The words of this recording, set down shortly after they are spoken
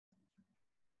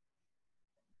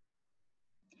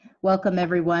Welcome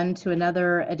everyone to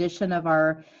another edition of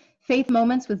our Faith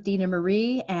Moments with Dina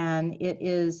Marie, and it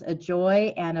is a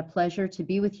joy and a pleasure to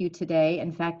be with you today.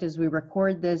 In fact, as we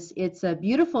record this, it's a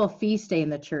beautiful feast day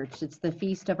in the church. It's the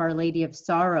Feast of Our Lady of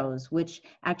Sorrows, which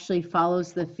actually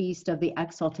follows the Feast of the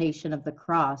Exaltation of the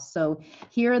Cross. So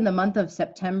here in the month of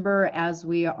September, as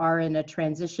we are in a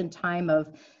transition time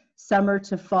of summer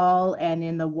to fall, and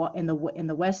in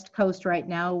the West Coast right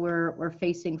now, we're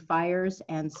facing fires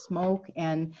and smoke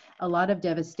and a lot of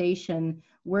devastation.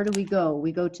 Where do we go?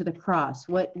 We go to the cross.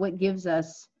 What gives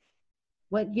us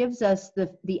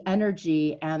the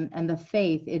energy and the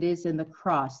faith? It is in the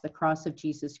cross of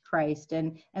Jesus Christ.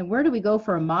 And where do we go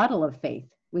for a model of faith?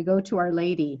 We go to Our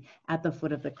Lady at the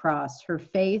foot of the cross. Her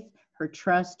faith, her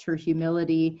trust, her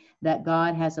humility, that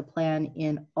God has a plan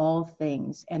in all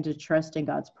things, and to trust in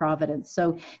God's providence.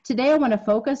 So today I want to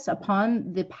focus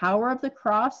upon the power of the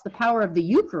cross, the power of the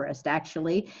Eucharist,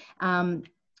 actually,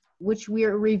 which we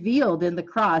are revealed in the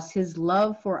cross. His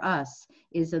love for us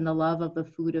is in the love of the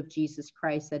food of Jesus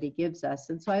Christ that he gives us.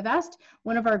 And so I've asked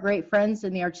one of our great friends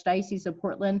in the Archdiocese of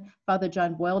Portland, Father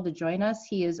John Boyle, to join us.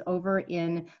 He is over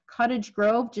in Cottage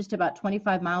Grove, just about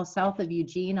 25 miles south of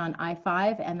Eugene on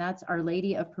I-5, and that's Our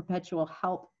Lady of Perpetual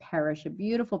Help Parish, a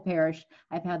beautiful parish.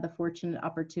 I've had the fortunate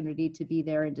opportunity to be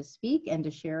there and to speak and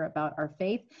to share about our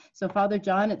faith. So Father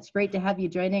John, it's great to have you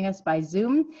joining us by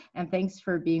Zoom, and thanks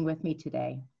for being with me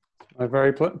today. A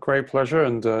very great pleasure,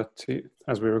 and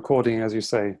as we're recording, as you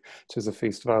say, it is a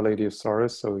Feast of Our Lady of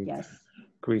Sorrows, so we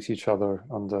greet each other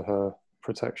under her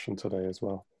protection today as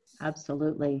well.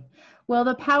 Absolutely. Well,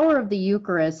 the power of the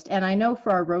Eucharist, and I know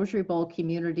for our Rosary Bowl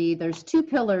community, there's two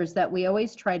pillars that we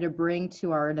always try to bring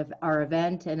to our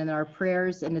event and in our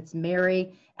prayers, and it's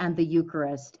Mary and the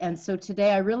Eucharist. And so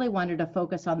today I really wanted to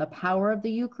focus on the power of the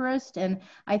Eucharist. And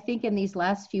I think in these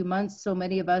last few months, so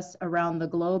many of us around the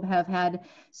globe have had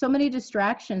so many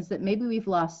distractions that maybe we've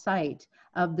lost sight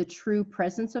of the true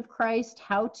presence of Christ,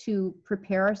 how to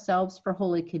prepare ourselves for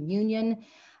Holy Communion,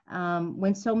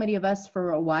 when so many of us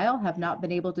for a while have not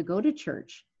been able to go to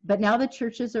church. But now the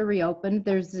churches are reopened.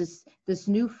 There's this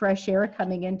new fresh air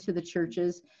coming into the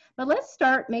churches. But let's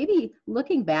start maybe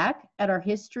looking back at our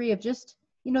history of just,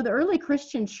 the early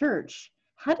Christian church.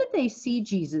 How did they see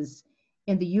Jesus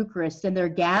in the Eucharist and their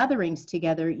gatherings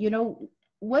together?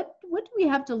 What do we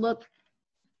have to look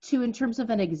to in terms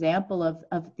of an example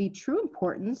of the true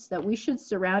importance that we should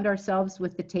surround ourselves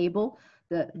with the table,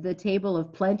 the table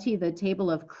of plenty, the table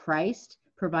of Christ,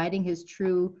 providing his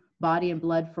true body and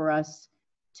blood for us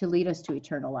to lead us to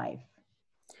eternal life?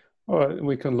 Well,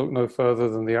 we can look no further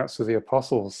than the Acts of the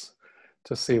Apostles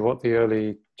to see what the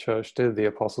early church did. The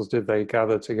apostles did. They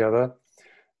gathered together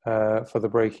for the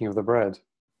breaking of the bread.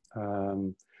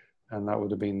 And that would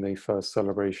have been the first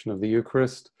celebration of the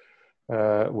Eucharist,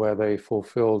 where they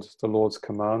fulfilled the Lord's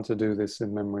command to do this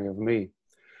in memory of me.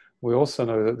 We also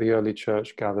know that the early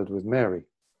church gathered with Mary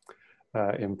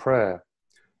in prayer.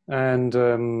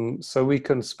 And so we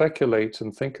can speculate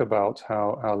and think about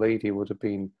how Our Lady would have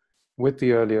been with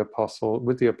the early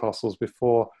apostles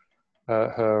before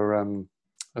her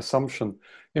Assumption.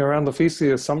 Around the Feast of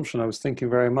the Assumption, I was thinking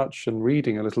very much and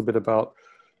reading a little bit about,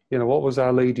 what was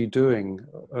Our Lady doing,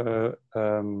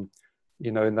 in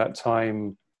that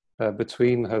time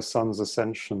between her son's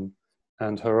ascension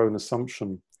and her own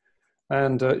Assumption.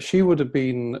 And she would have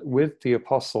been with the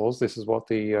apostles. This is what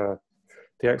the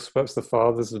experts, the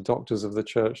fathers, the doctors of the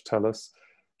church tell us.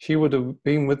 She would have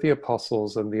been with the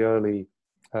apostles and the early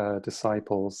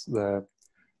disciples there,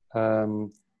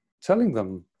 telling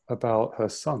them about her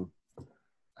son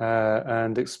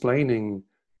and explaining,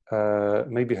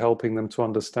 maybe helping them to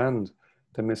understand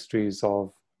the mysteries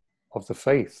of the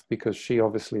faith, because she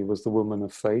obviously was the woman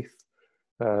of faith.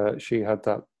 She had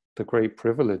the great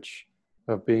privilege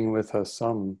of being with her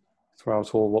son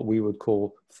throughout all what we would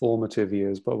call formative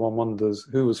years, but one wonders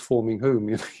who was forming whom,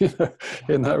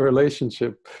 in that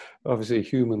relationship. Obviously,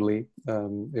 humanly,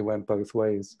 it went both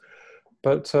ways.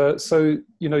 But so,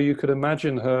 you could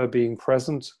imagine her being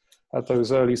present at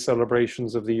those early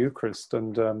celebrations of the Eucharist.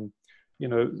 And,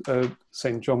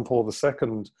 St. John Paul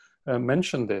II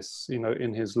mentioned this,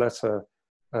 in his letter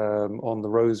on the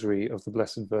Rosary of the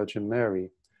Blessed Virgin Mary,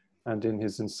 and in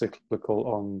his encyclical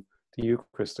on the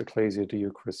Eucharist, Ecclesia de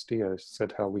Eucharistia,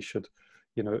 said how we should,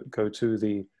 go to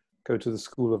the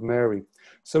school of Mary.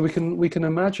 So we can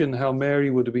imagine how Mary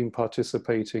would have been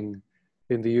participating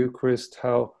in the Eucharist.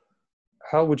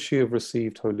 How would she have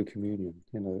received Holy Communion?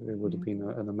 It would have been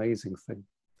an amazing thing.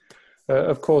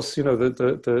 Of course,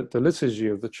 the liturgy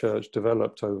of the church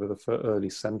developed over the early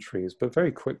centuries, but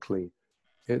very quickly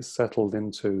it settled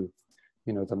into,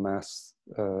 the Mass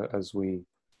as we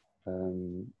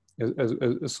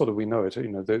as sort of we know it,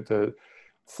 the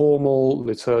formal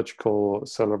liturgical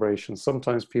celebrations.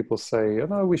 Sometimes people say, oh,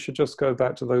 no, we should just go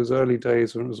back to those early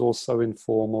days when it was all so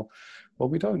informal. Well,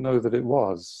 we don't know that it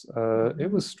was.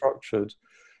 It was structured.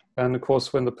 And of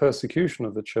course, when the persecution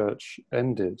of the church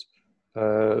ended,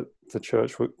 the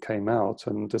church came out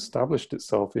and established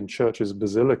itself in churches,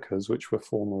 basilicas, which were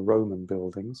former Roman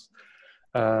buildings.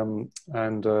 And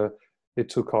it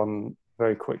took on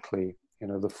very quickly,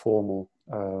 the formal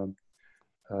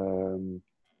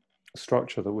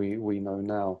structure that we know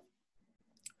now.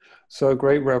 So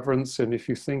great reverence, and if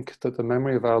you think that the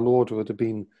memory of our Lord would have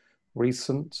been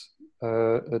recent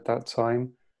at that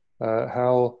time,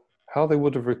 how they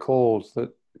would have recalled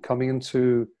that coming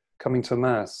to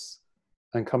Mass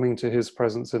and coming to his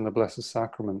presence in the Blessed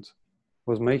Sacrament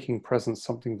was making present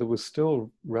something that was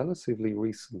still relatively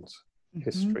recent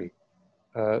history.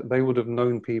 They would have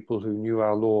known people who knew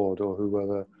our Lord, or who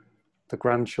were the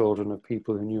grandchildren of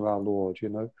people who knew our Lord,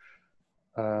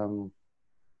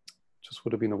 just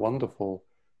would have been a wonderful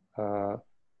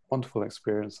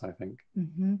experience, I think.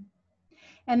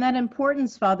 And that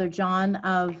importance, Father John,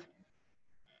 of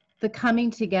the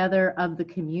coming together of the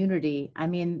community. I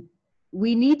mean,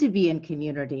 we need to be in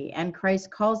community, and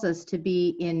Christ calls us to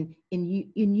be in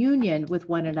union with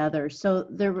one another. So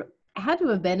there had to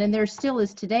have been, and there still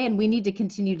is today, and we need to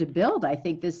continue to build, I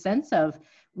think, this sense of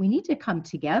we need to come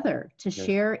together to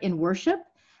share in worship.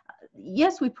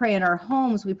 Yes, we pray in our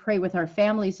homes, we pray with our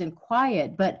families in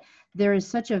quiet, but there is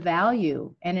such a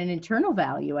value and an eternal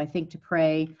value, I think, to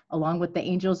pray along with the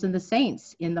angels and the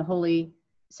saints in the holy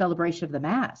celebration of the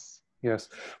Mass. Yes.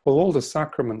 Well, all the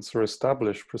sacraments are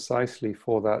established precisely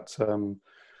for that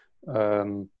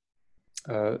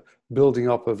building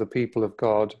up of the people of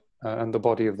God and the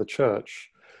body of the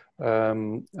Church.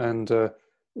 The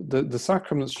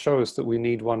sacraments show us that we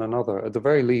need one another. At the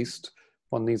very least,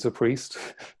 one needs a priest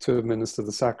to administer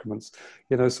the sacraments.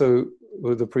 So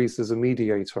the priest is a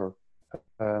mediator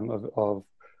of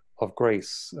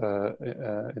grace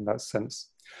in that sense.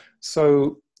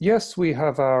 So yes, we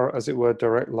have our, as it were,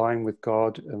 direct line with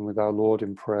God and with our Lord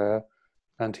in prayer,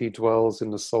 and he dwells in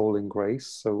the soul in grace.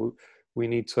 So we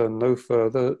need to turn no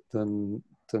further than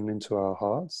into our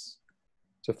hearts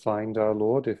to find our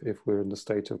Lord if we're in the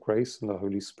state of grace and the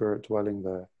Holy Spirit dwelling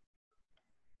there.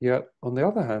 Yet, on the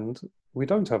other hand, we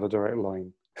don't have a direct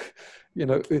line.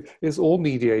 It's all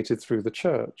mediated through the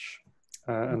Church.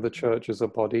 And the Church is a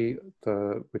body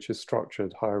which is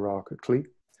structured hierarchically.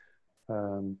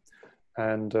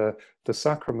 The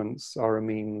sacraments are a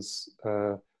means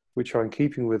which are in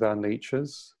keeping with our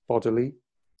natures, bodily,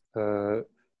 our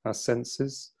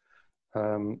senses,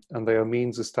 and they are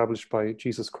means established by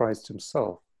Jesus Christ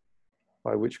himself,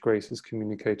 by which grace is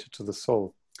communicated to the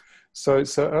soul. So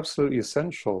it's absolutely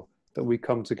essential that we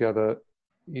come together,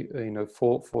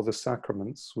 for the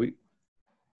sacraments.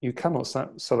 You cannot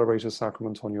celebrate a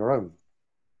sacrament on your own.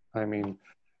 I mean,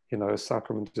 a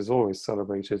sacrament is always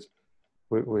celebrated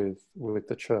with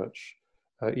the Church.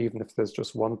 Even if there's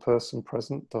just one person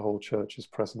present, the whole Church is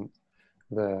present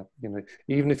there.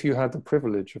 Even if you had the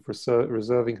privilege of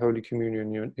reserving Holy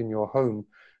Communion in your home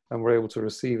and were able to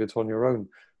receive it on your own,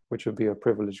 which would be a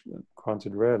privilege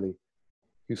granted rarely,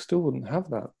 you still wouldn't have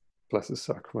that Blessed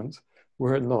Sacrament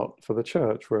were it not for the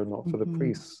Church, were it not for the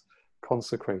priests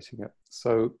consecrating it.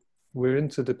 So we're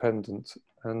interdependent,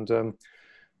 and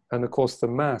of course the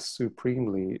Mass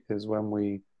supremely is when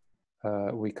we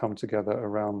come together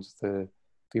around the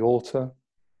altar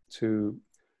to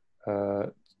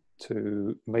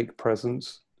make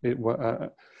present at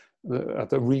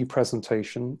the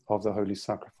representation of the holy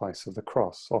sacrifice of the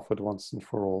cross, offered once and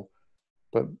for all.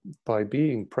 But by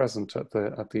being present at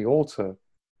the altar,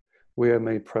 we are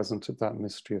made present at that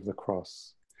mystery of the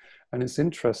cross. And it's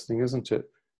interesting, isn't it,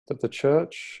 that the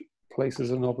Church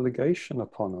places an obligation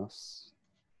upon us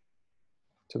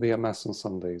to be at Mass on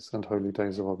Sundays and holy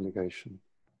days of obligation.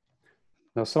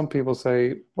 Now, some people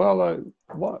say, well,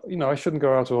 I shouldn't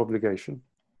go out of obligation.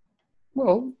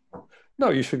 Well, no,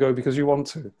 you should go because you want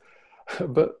to.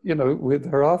 But,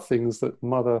 there are things that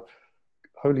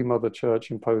Holy Mother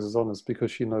Church imposes on us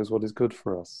because she knows what is good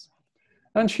for us.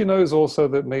 And she knows also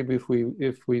that maybe if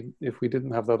we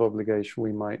didn't have that obligation,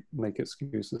 we might make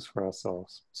excuses for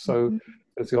ourselves. So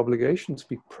there's the obligation to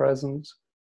be present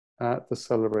at the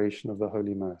celebration of the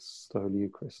Holy Mass, the Holy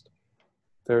Eucharist.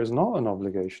 There is not an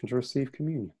obligation to receive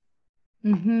communion.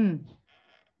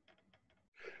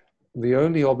 The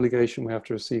only obligation we have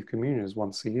to receive communion is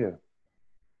once a year.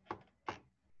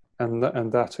 And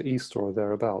that at Easter or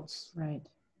thereabouts.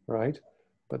 Right?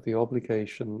 But the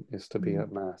obligation is to be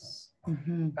at Mass.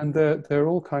 And there are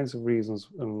all kinds of reasons,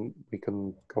 and we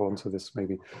can go on to this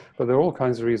maybe, but there are all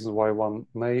kinds of reasons why one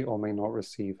may or may not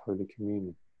receive Holy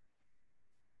Communion.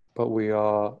 But we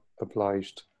are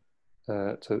obliged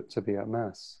to be at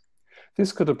Mass.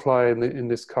 This could apply in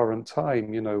this current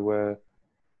time, where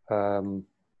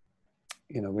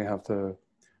we have the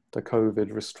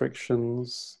COVID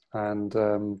restrictions, and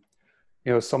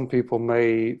some people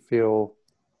may feel,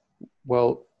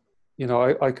 well,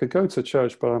 I could go to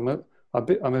church, but I'm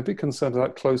a bit concerned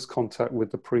about close contact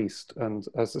with the priest, and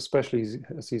especially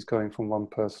as he's going from one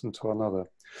person to another.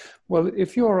 Well,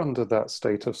 if you're under that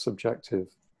state of subjective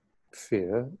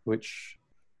fear, which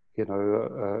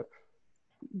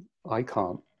I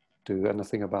can't do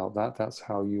anything about that, that's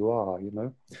how you are,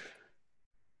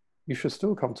 you should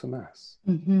still come to Mass.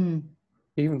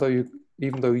 Even though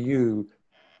you,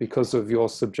 because of your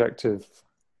subjective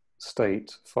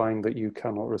state, find that you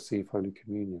cannot receive Holy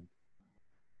Communion.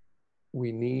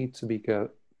 We need to be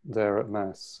there at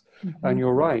Mass. And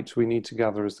you're right, we need to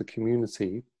gather as the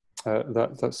community.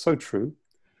 That's so true.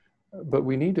 But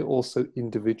we need it also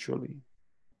individually.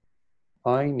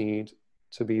 I need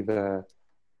to be there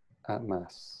at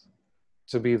Mass,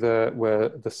 to be there where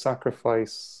the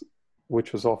sacrifice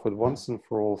which was offered once and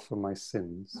for all for my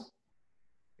sins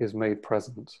is made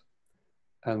present,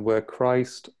 and where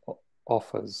Christ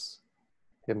offers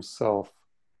himself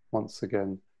once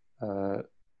again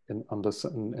under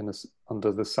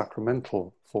the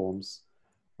sacramental forms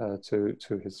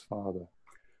to his Father.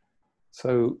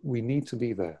 So we need to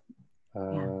be there,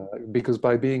 because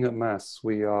by being at Mass,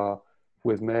 we are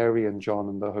with Mary and John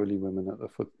and the holy women at the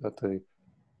foot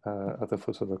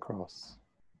of the cross.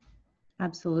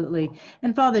 Absolutely.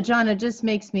 And Father John, it just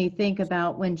makes me think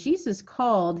about when Jesus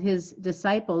called his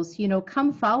disciples,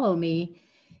 come follow me.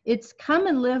 It's come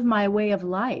and live my way of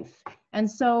life. And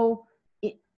so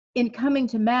in coming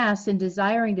to Mass and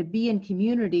desiring to be in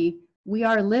community, we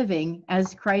are living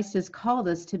as Christ has called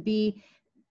us to be,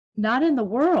 not in the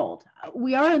world.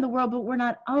 We are in the world, but we're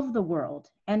not of the world.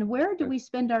 And where do we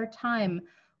spend our time?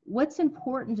 What's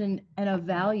important and of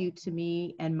value to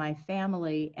me and my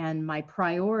family and my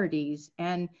priorities?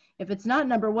 And if it's not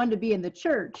number one to be in the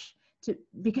church,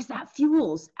 because that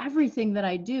fuels everything that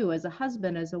I do as a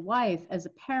husband, as a wife, as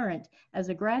a parent, as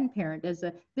a grandparent, as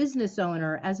a business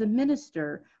owner, as a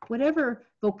minister, whatever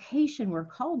vocation we're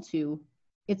called to,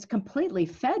 it's completely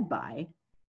fed by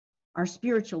our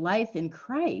spiritual life in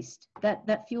Christ.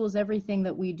 That fuels everything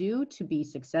that we do to be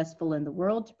successful in the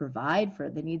world, to provide for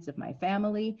the needs of my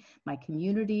family, my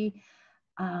community.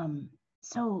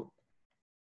 So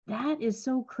that is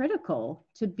so critical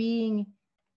to being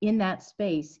in that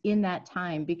space, in that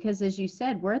time, because as you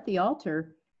said, we're at the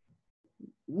altar.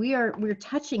 We're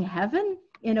touching heaven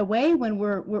in a way when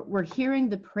we're hearing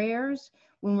the prayers,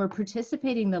 when we're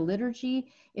participating in the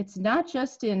liturgy. It's not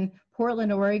just in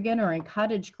Portland, Oregon, or in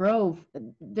Cottage Grove.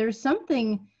 There's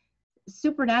something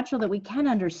supernatural that we can't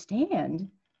understand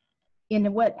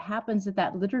in what happens at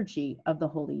that liturgy of the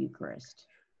Holy Eucharist.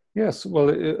 Yes, well,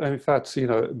 in fact,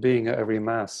 being at every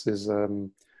Mass is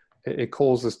it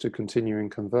calls us to continuing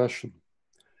conversion.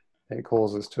 It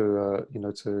calls us to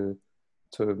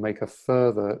to make a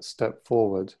further step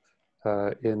forward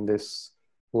in this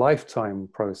lifetime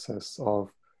process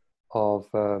of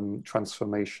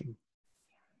transformation,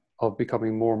 of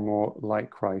becoming more and more like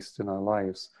Christ in our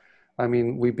lives. I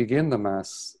mean, we begin the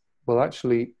Mass, well,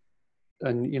 actually,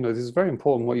 and this is very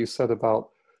important what you said about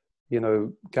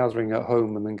gathering at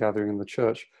home and then gathering in the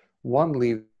church. One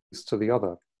leads to the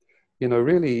other.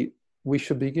 Really, we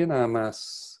should begin our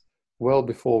Mass well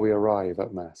before we arrive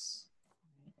at Mass.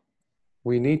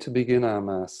 We need to begin our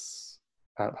Mass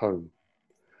at home.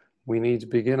 We need to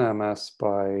begin our Mass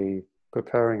by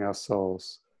preparing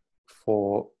ourselves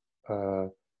for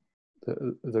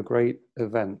the great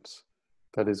event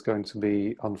that is going to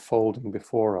be unfolding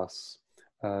before us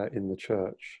in the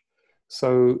church.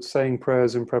 So saying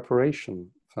prayers in preparation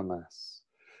for Mass,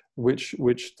 which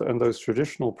and those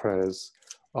traditional prayers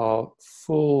are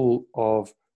full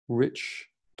of rich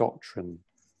doctrine,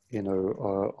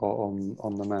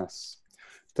 on the Mass.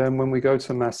 Then when we go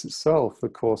to Mass itself,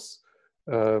 of course,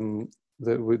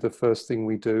 the first thing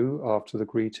we do after the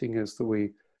greeting is that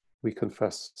we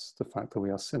confess the fact that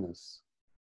we are sinners.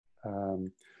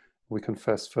 We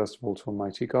confess, first of all, to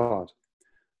Almighty God,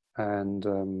 and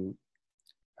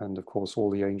of course all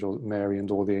the angels, Mary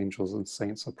and all the angels and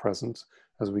saints are present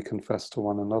as we confess to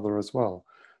one another as well.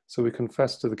 So we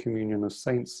confess to the communion of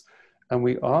saints, and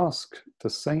we ask the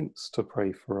saints to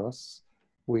pray for us.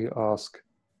 We ask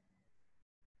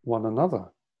one another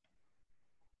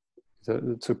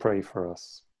to pray for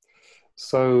us.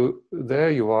 So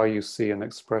there you are, you see an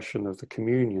expression of the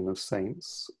communion of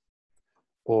saints,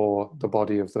 or the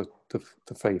body of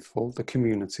the faithful, the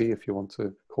community, if you want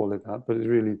to call it that, but it's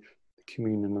really the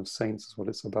communion of saints is what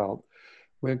it's about.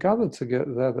 We're gathered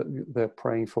together there, that they're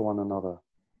praying for one another,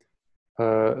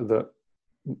 that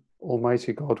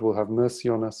Almighty God will have mercy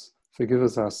on us, forgive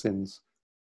us our sins,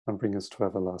 and bring us to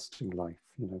everlasting life,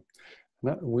 you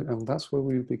know. And that's where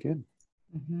we begin.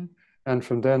 Mm-hmm. And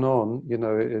from then on, you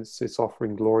know, it's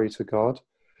offering glory to God.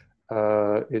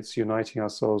 It's uniting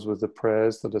ourselves with the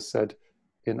prayers that are said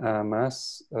in our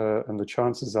Mass. And the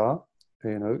chances are,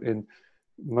 you know, in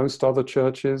most other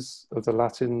churches of the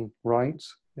Latin Rite,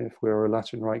 if we're a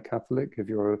Latin Rite Catholic,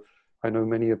 I know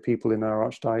many of people in our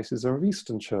archdiocese are of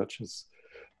Eastern churches.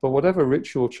 But whatever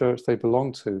ritual church they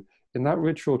belong to, in that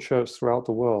ritual church throughout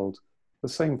the world, the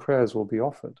same prayers will be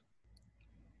offered.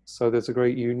 So there's a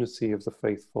great unity of the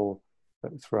faithful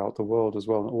throughout the world as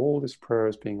well. And all this prayer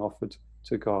is being offered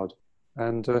to God.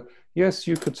 And yes,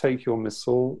 you could take your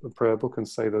missal, the prayer book, and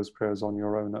say those prayers on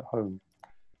your own at home.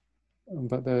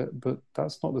 But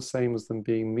that's not the same as them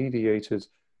being mediated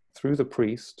through the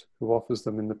priest who offers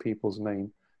them in the people's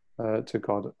name to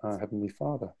God, our Heavenly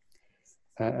Father.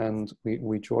 And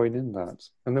we join in that.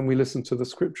 And then we listen to the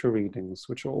scripture readings,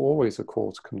 which are always a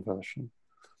call to conversion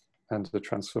and the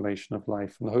transformation of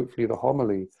life. And hopefully the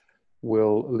homily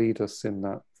will lead us in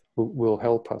that, will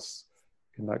help us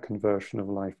in that conversion of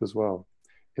life as well.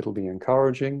 It'll be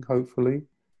encouraging, hopefully,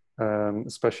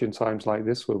 especially in times like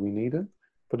this where we need it,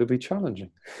 but it'll be challenging.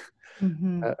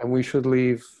 Mm-hmm. And we should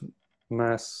leave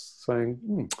Mass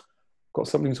saying, got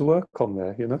something to work on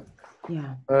there, you know?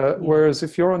 Yeah. Whereas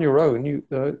if you're on your own, you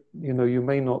know, you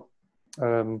may not,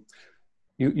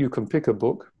 you can pick a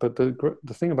book, but the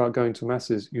thing about going to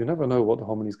Mass is you never know what the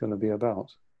homily is going to be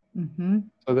about. Mm-hmm.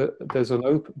 So there's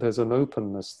an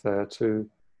openness there to,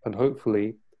 and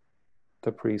hopefully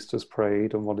the priest has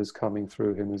prayed, and what is coming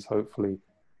through him is hopefully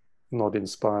not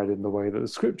inspired in the way that the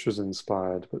scripture is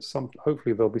inspired, but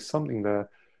hopefully there'll be something there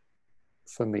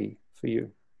for me, for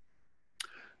you.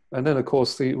 And then of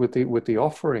course with the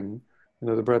offering, you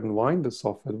know, the bread and wine that's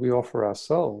offered, we offer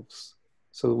ourselves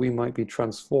so that we might be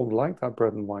transformed like that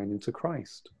bread and wine into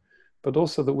Christ, but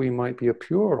also that we might be a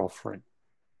pure offering,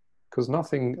 because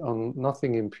nothing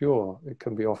impure, it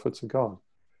can be offered to God.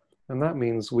 And that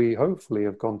means we hopefully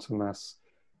have gone to Mass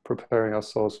preparing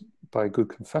ourselves by good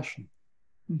confession.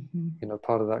 Mm-hmm. You know,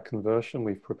 part of that conversion,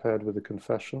 we've prepared with a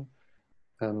confession,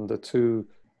 and the two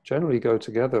generally go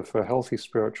together for a healthy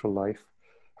spiritual life.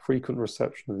 Frequent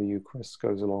reception of the Eucharist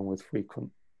goes along with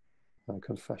frequent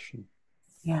confession.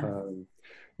 Yeah.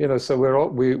 You know, so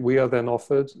we are then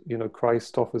offered, you know,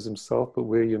 Christ offers himself, but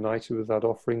we're united with that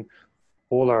offering.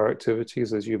 All our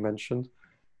activities, as you mentioned,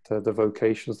 the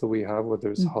vocations that we have,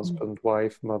 whether it's husband,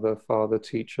 wife, mother, father,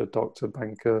 teacher, doctor,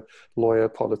 banker, lawyer,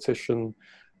 politician,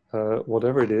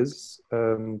 whatever it is,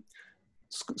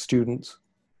 student,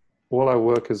 all our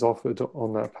work is offered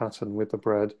on that pattern with the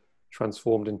bread,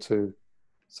 transformed into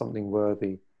something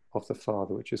worthy of the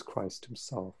Father, which is Christ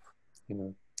himself, you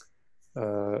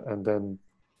know. And then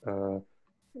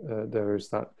there is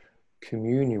that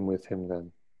communion with him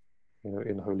then, you know,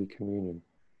 in Holy Communion.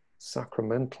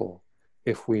 Sacramental,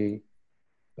 if we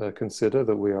consider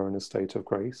that we are in a state of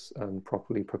grace and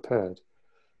properly prepared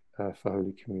for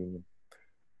Holy Communion.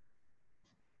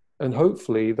 And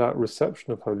hopefully that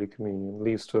reception of Holy Communion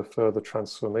leads to a further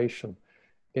transformation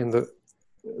in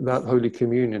that Holy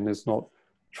Communion is not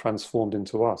transformed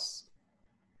into us.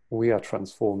 We are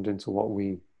transformed into what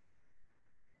we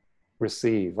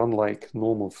receive, unlike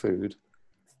normal food,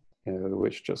 you know,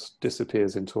 which just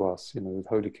disappears into us. You know, with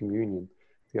Holy Communion,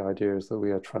 the idea is that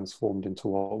we are transformed into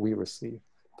what we receive,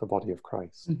 the body of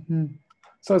Christ. Mm-hmm.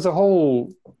 So there's a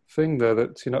whole thing there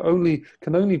that, you know,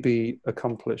 can only be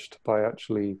accomplished by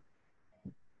actually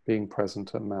being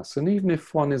present at Mass. And even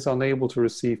if one is unable to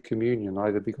receive communion,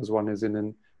 either because one is in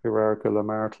an irregular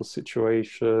marital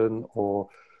situation, or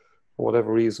for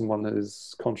whatever reason one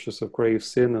is conscious of grave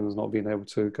sin and has not been able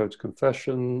to go to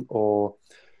confession, or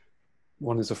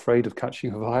one is afraid of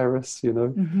catching a virus, you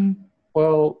know,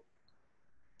 well,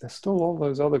 there's still all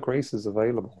those other graces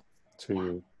available to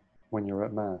you when you're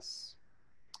at Mass.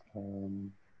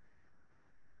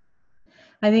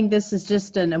 I think this is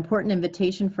just an important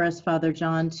invitation for us, Father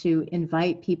John, to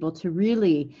invite people to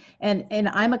really, and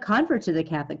I'm a convert to the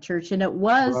Catholic Church, and it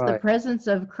was the presence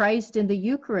of Christ in the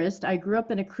Eucharist. I grew up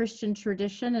in a Christian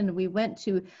tradition, and we went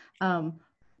to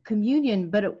communion,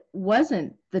 but it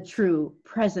wasn't the true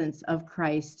presence of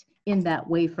Christ in that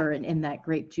wafer and in that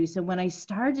grape juice. And when I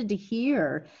started to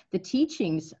hear the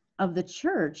teachings of the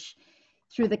Church,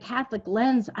 through the Catholic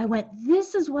lens, I went,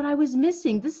 this is what I was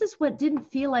missing. This is what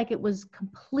didn't feel like it was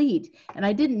complete. And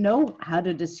I didn't know how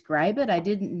to describe it. I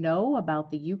didn't know about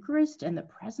the Eucharist and the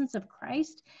presence of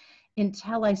Christ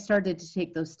until I started to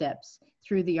take those steps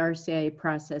through the RCIA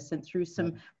process and through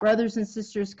some brothers and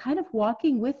sisters kind of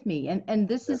walking with me. And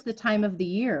this is the time of the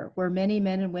year where many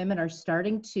men and women are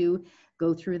starting to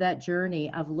go through that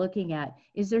journey of looking at,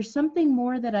 is there something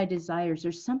more that I desire? Is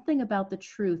there something about the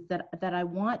truth that I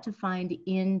want to find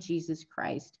in Jesus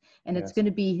Christ? And it's going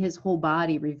to be his whole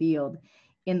body revealed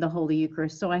in the Holy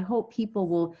Eucharist. So I hope people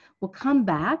will come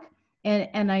back.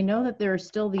 And I know that there are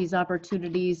still these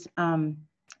opportunities,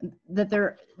 that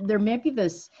there may be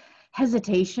this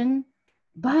hesitation,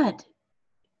 but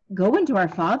go into our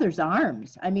Father's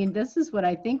arms. I mean, this is what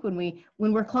I think when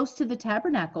we're close to the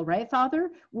tabernacle, right,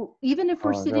 Father? Even if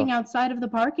we're sitting outside of the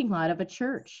parking lot of a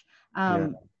church,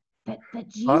 that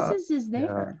Jesus is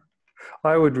there.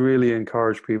 I would really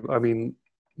encourage people. I mean,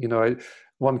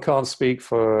 one can't speak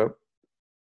for,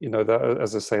 that,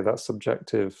 as I say, that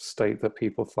subjective state that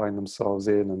people find themselves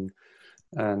in,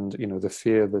 and the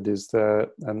fear that is there.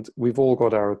 And we've all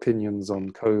got our opinions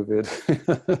on COVID,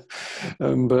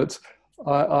 but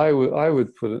I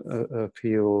would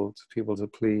appeal to people to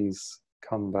please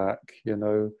come back,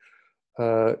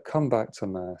 come back to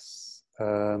Mass.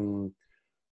 I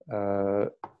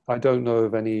don't know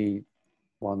of anyone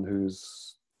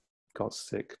who's got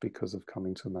sick because of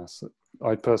coming to Mass.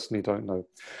 I personally don't know.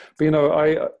 But,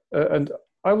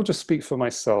 I will just speak for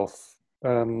myself,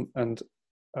 and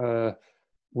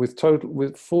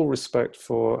with full respect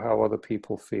for how other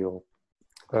people feel.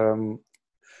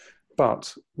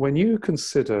 But when you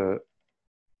consider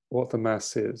what the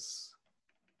Mass is,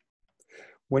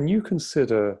 when you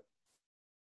consider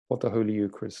what the Holy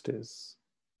Eucharist is,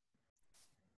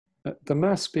 the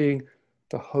Mass being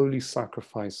the holy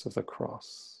sacrifice of the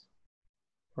cross,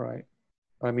 right?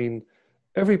 I mean,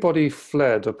 everybody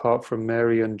fled apart from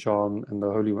Mary and John and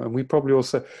the Holy One. And we probably all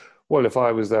say, well, if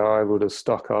I was there, I would have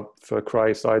stuck up for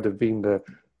Christ. I'd have been there.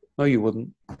 No, you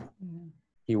wouldn't.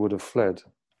 You would have fled.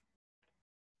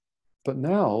 But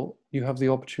now you have the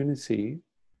opportunity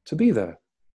to be there.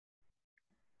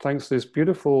 Thanks to this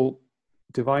beautiful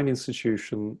divine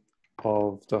institution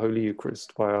of the Holy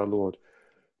Eucharist by our Lord.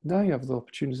 Now you have the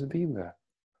opportunity of being there.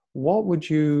 What would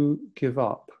you give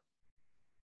up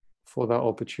for that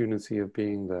opportunity of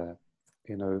being there?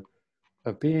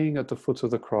 Of being at the foot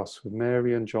of the cross with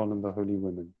Mary and John and the holy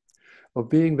women, of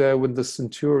being there with the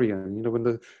centurion,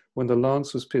 when the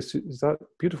lance was pierced. Is that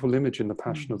beautiful image in the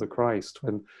Passion of the Christ,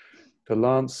 when the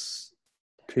lance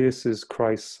pierces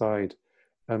Christ's side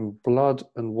and blood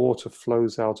and water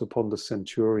flows out upon the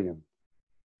centurion.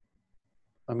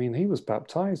 I mean, he was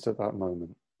baptized at that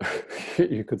moment,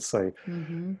 you could say.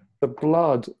 The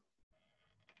blood,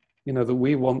 that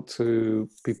we want to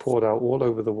be poured out all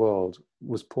over the world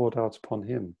was poured out upon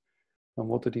him. And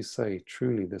what did he say?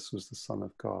 Truly, this was the Son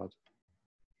of God.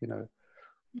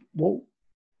 What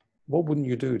wouldn't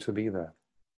you do to be there?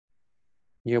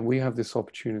 Yeah, we have this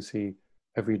opportunity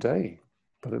every day,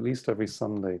 but at least every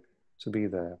Sunday to be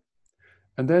there.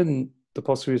 And then the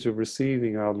possibility of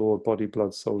receiving our Lord, body,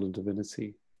 blood, soul, and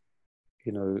divinity,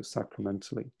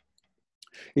 sacramentally.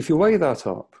 If you weigh that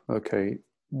up, okay,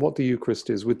 what the Eucharist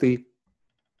is, with the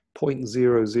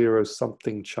 0.00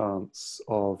 something chance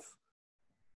of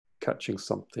catching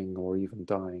something or even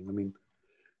dying. I mean,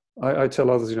 I tell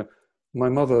others, my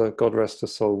mother, God rest her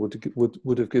soul,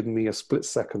 would have given me a split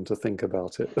second to think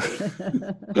about it.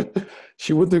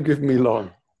 She wouldn't have given me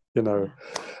long,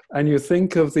 And you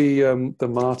think of the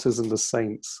martyrs and the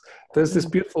saints. There's this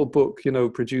beautiful book,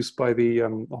 produced by the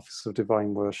Office of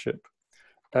Divine Worship.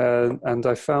 And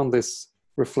I found this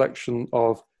reflection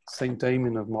of Saint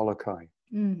Damien of Molokai.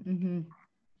 Can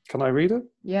I read it?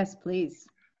 Yes, please.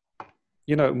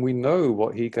 We know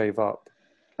what he gave up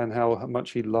and how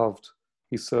much he loved.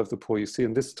 He served the poor. You see,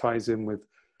 and this ties in with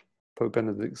Pope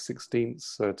Benedict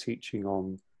XVI's teaching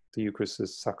on the Eucharist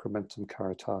as Sacramentum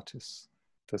Caritatis,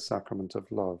 the sacrament of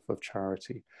love, of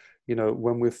charity.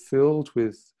 When we're filled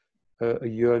with a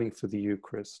yearning for the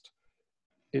Eucharist,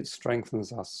 it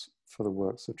strengthens us for the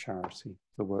works of charity,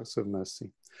 the works of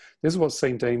mercy. This is what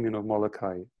Saint Damien of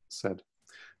Molokai said.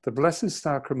 The Blessed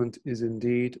Sacrament is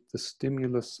indeed the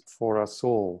stimulus for us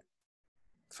all,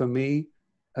 for me,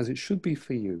 as it should be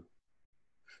for you,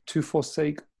 to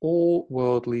forsake all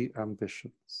worldly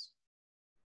ambitions.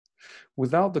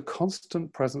 Without the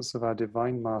constant presence of our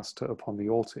Divine Master upon the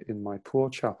altar in my poor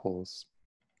chapels,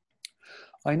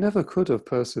 I never could have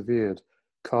persevered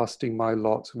casting my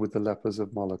lot with the lepers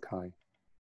of Molokai,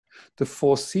 the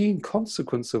foreseen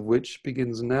consequence of which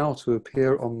begins now to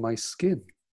appear on my skin.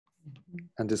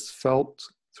 and is felt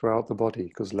throughout the body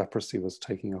because leprosy was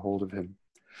taking a hold of him.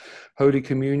 Holy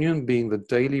Communion being the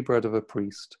daily bread of a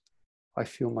priest, I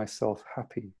feel myself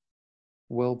happy,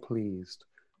 well pleased,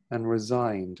 and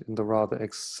resigned in the rather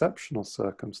exceptional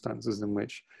circumstances in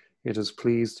which it has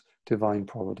pleased divine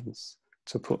providence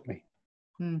to put me.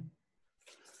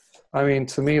 I mean,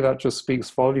 to me, that just speaks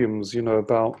volumes, you know,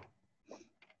 about,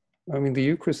 I mean, the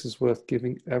Eucharist is worth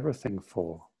giving everything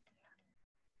for.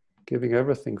 Giving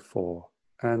everything for.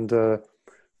 And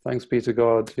thanks be to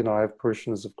God, you know, I have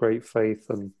parishioners of great faith,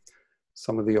 and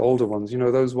some of the older ones, you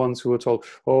know, those ones who are told,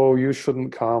 oh, you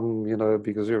shouldn't come, you know,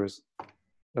 because you're,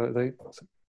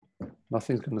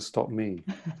 nothing's going to stop me.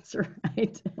 That's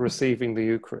right. Receiving the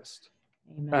Eucharist.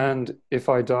 Amen. And if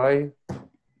I die,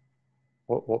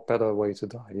 what better way to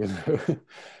die, you know? Yeah.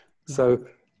 So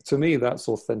to me, that's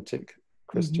authentic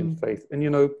Christian faith. And, you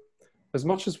know, as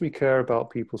much as we care about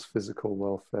people's physical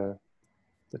welfare,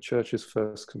 the Church's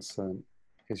first concern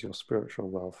is your spiritual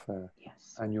welfare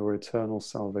and your eternal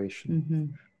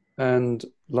salvation. And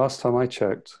last time I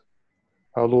checked,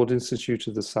 our Lord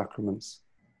instituted the sacraments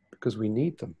because we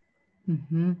need them.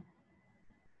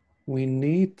 We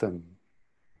need them.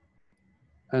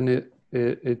 And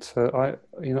I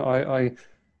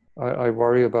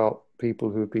worry about people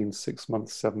who've been 6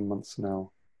 months, 7 months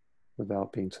now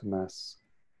without being to Mass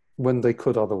when they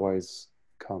could otherwise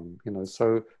come, you know.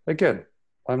 So again,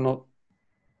 I'm not,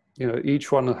 you know,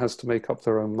 each one has to make up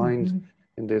their own mind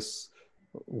in this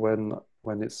when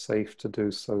it's safe to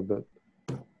do so. But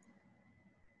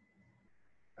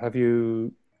have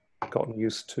you gotten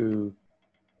used to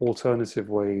alternative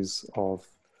ways of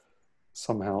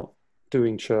somehow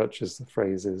doing church, as the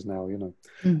phrase is now, you know?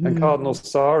 And Cardinal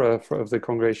Sarah of the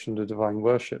Congregation of Divine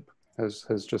Worship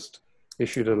has just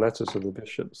issued a letter to the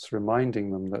bishops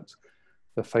reminding them that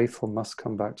the faithful must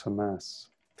come back to Mass,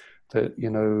 that, you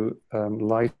know,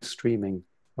 live streaming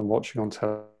and watching on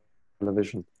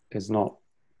television is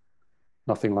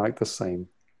nothing like the same.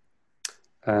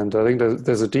 And I think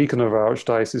there's a deacon of our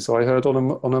archdiocese, so I heard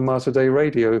on a Mater Dei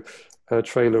radio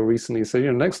trailer recently, say,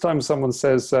 you know, next time someone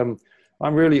says, I'm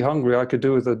really hungry, I could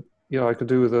do with a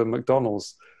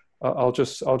McDonald's, I'll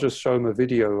just show them a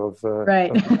video of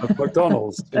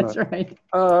McDonald's. That's right.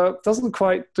 Doesn't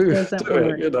quite do it,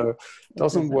 you know.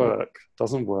 Doesn't work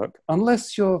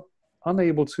unless you're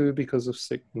unable to because of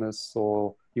sickness,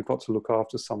 or you've got to look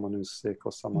after someone who's sick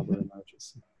or some other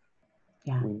emergency.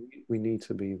 Yeah, we need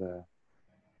to be there.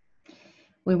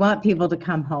 We want people to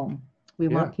come home. We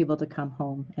want people to come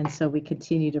home, and so we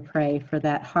continue to pray for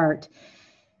that heart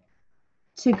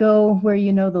to go where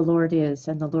you know the Lord is,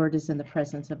 and the Lord is in the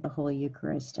presence of the Holy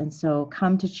Eucharist. And so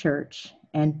come to church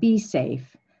and be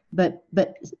safe, but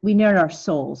we need our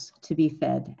souls to be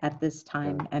fed at this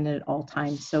time and at all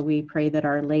times. So we pray that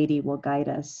Our Lady will guide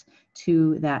us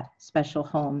to that special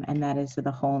home, and that is the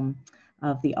home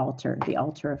of the altar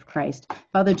of Christ.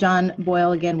 Father John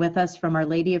Boyle again with us from Our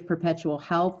Lady of Perpetual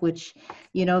Help, which,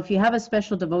 you know, if you have a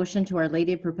special devotion to Our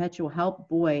Lady of Perpetual Help,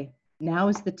 boy, now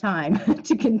is the time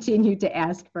to continue to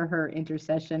ask for her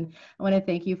intercession. I want to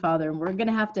thank you, Father. And we're going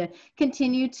to have to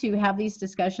continue to have these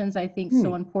discussions, I think,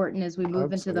 so important as we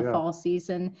move into the fall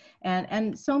season.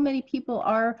 And so many people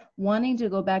are wanting to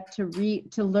go back to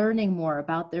learning more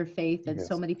about their faith, and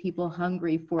so many people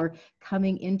hungry for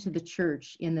coming into the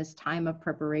church in this time of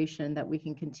preparation, that we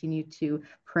can continue to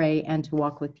pray and to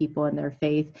walk with people in their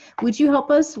faith. Would you help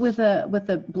us with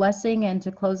a blessing and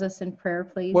to close us in prayer,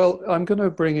 please? Well, I'm going to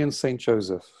bring in Saint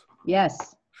Joseph.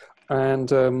 Yes. And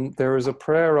there is a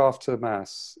prayer after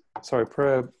Mass,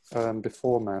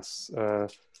 before Mass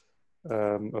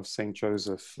of Saint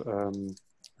Joseph,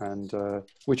 and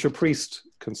which a priest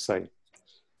can say.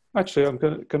 Actually, I'm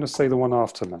going to say the one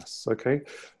after Mass, okay?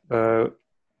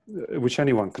 Which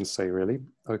anyone can say, really,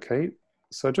 okay?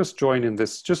 So just join in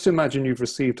this. Just imagine you've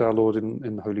received our Lord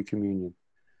in Holy Communion,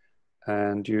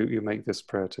 and you make this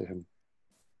prayer to him.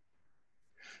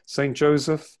 Saint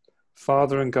Joseph,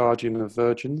 Father and guardian of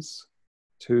virgins,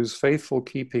 to whose faithful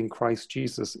keeping Christ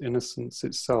Jesus, innocence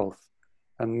itself,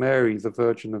 and Mary, the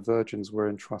Virgin of Virgins, were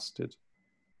entrusted,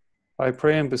 I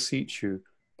pray and beseech you,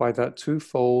 by that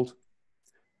twofold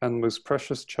and most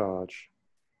precious charge,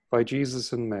 by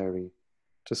Jesus and Mary,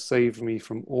 to save me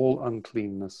from all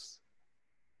uncleanness,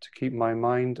 to keep my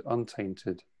mind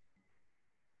untainted,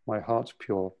 my heart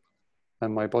pure,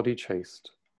 and my body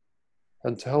chaste,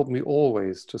 and to help me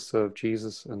always to serve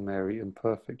Jesus and Mary in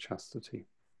perfect chastity.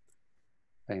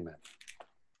 Amen.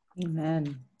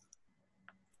 Amen.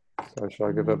 So shall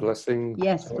I give a blessing?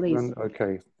 Yes, please.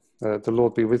 Okay. The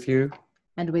Lord be with you.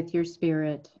 And with your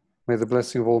spirit. May the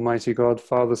blessing of Almighty God,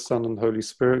 Father, Son, and Holy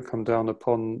Spirit come down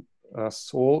upon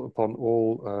us all, upon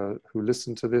all who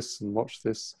listen to this and watch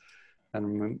this,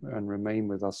 and remain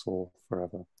with us all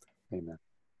forever. Amen.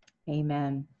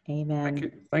 Amen.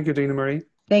 Amen. Thank you, Dina Marie.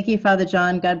 Thank you, Father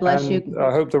John. God bless you.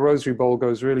 I hope the Rosary Bowl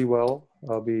goes really well.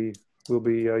 We'll be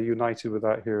united with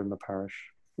that here in the parish.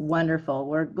 Wonderful.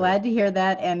 We're glad to hear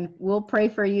that, and we'll pray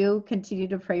for you. Continue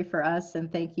to pray for us,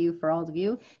 and thank you for all of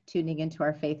you tuning into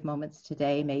our Faith Moments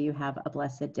today. May you have a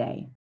blessed day.